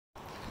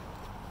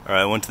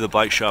I went to the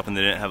bike shop and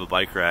they didn't have a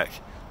bike rack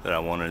that I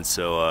wanted,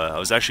 so I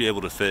was actually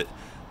able to fit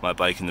my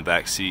bike in the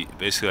back seat.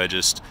 Basically, I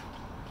just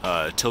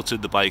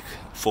tilted the bike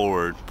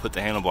forward, put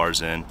the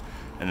handlebars in,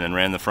 and then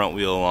ran the front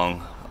wheel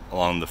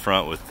along the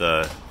front with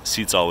the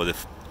seats all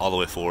the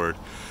way forward.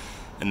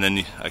 And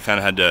then I kind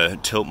of had to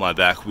tilt my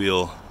back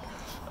wheel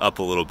up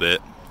a little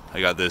bit.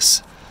 I got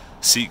this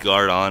seat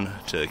guard on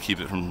to keep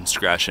it from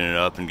scratching it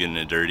up and getting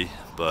it dirty,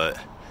 but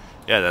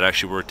yeah, that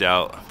actually worked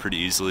out pretty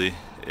easily.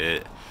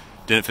 It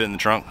didn't fit in the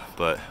trunk,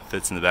 but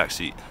fits in the back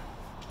seat.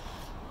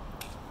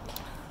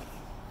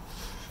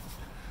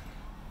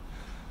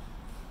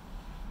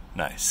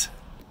 Nice.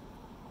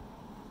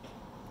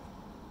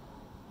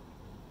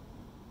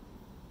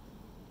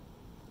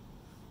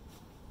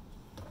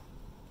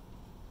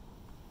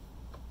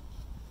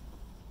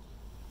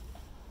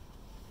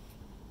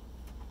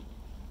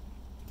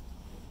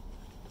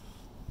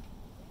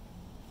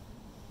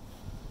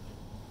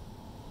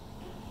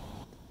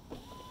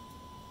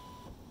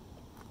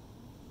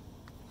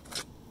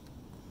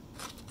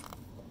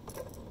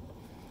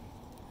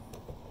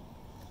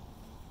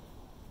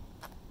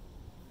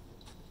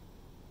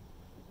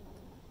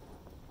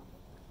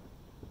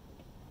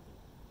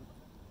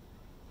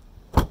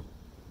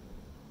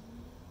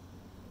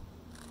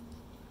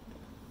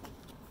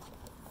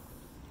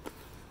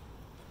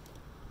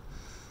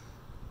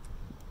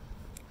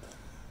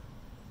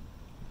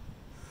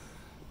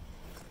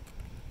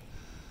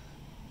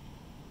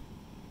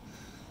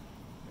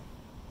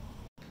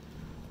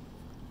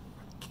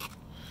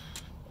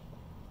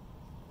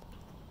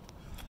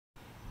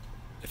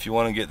 If you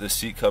want to get this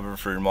seat cover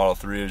for your Model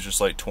 3, it's just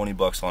like 20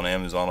 bucks on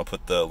Amazon. I'll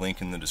put the link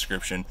in the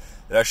description.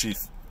 It actually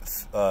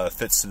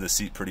fits to the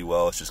seat pretty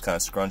well. It's just kind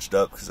of scrunched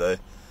up because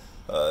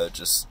I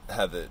just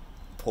have it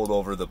pulled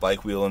over the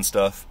bike wheel and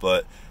stuff.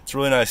 But it's a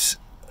really nice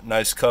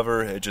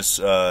cover. It just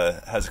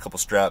has a couple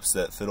straps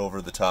that fit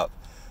over the top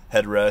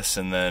headrest,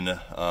 and then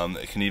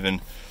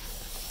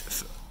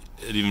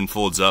it even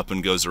folds up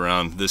and goes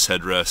around this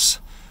headrest.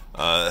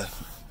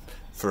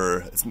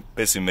 It's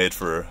basically made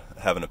for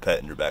having a pet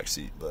in your back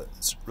seat, but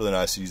it's really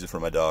nice to use it for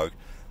my dog.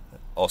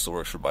 It also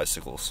works for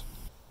bicycles.